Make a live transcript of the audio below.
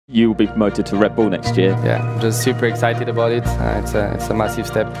You will be promoted to Red Bull next year. Yeah, I'm just super excited about it. It's a massive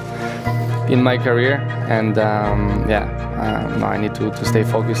step in my career, and now I need to stay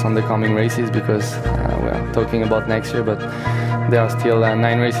focused on the coming races, because we're talking about next year, but there are still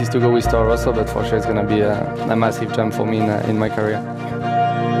 9 races to go with Toro Rosso, but for sure it's going to be a massive jump for me in my career.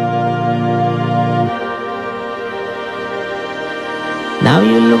 Now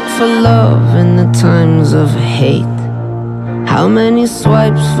you look for love in the times of hate. How many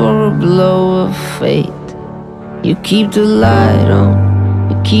swipes for a blow of fate? You keep the light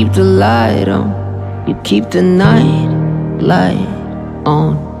on, you keep the light on, you keep the night light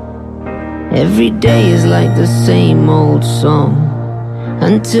on. Every day is like the same old song,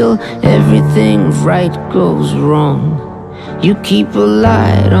 until everything right goes wrong. You keep a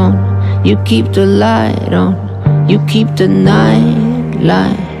light on, you keep the light on, you keep the night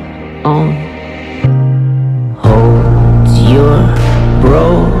light on. Hold your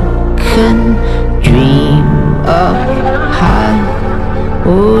broken dream up high.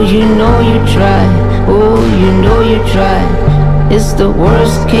 Oh, you know you try, oh, you know you try. It's the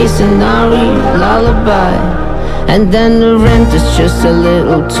worst case scenario lullaby. And then the rent is just a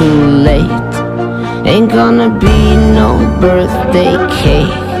little too late. Ain't gonna be no birthday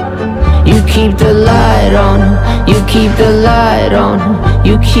cake. You keep the light on, you keep the light on,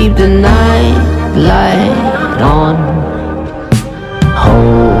 you keep the night light on.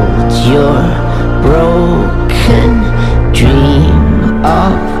 Hold your broken dream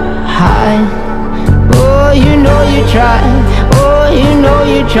up high. Oh, you know you try, oh, you know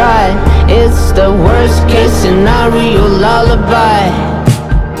you try. It's the worst case scenario lullaby.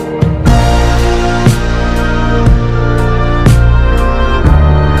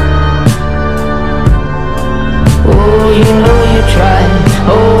 Oh, you know you try,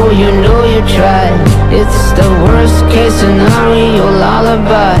 oh, you know you try. It's the worst case scenario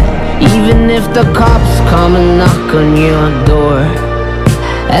lullaby. Even if the cops come and knock on your door,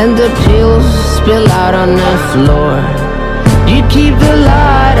 and the pills spill out on the floor, you keep the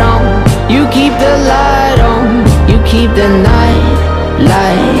light on, you keep the light on, you keep the night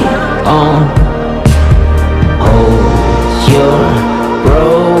light on. Hold your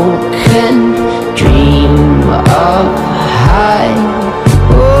broken dream up high.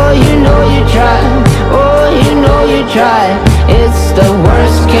 Oh, you know you try, oh, you know you try. It's the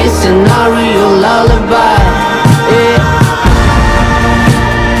worst case scenario lullaby. Yeah.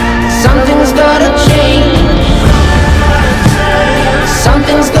 Something's gotta change,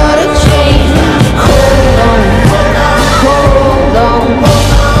 something's gotta change. Hold on, hold on,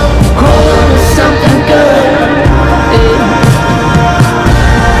 hold on to something good. Yeah.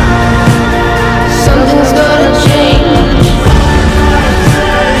 Something's gotta change,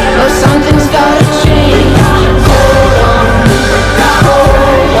 oh, something's gotta change. Hold on,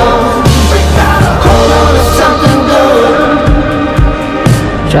 hold on, hold on to something good.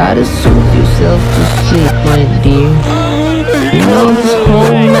 Try to soothe yourself to sleep, my dear. You know this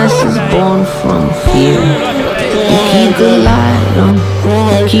whole mess is born from fear. You keep the light on,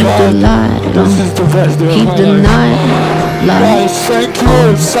 you keep the light on, keep the night light on. Thank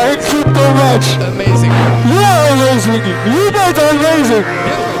you so much. Amazing. You are amazing. You guys are amazing.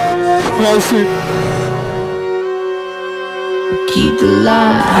 Merci. Keep the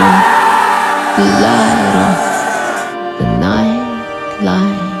light on, the light on.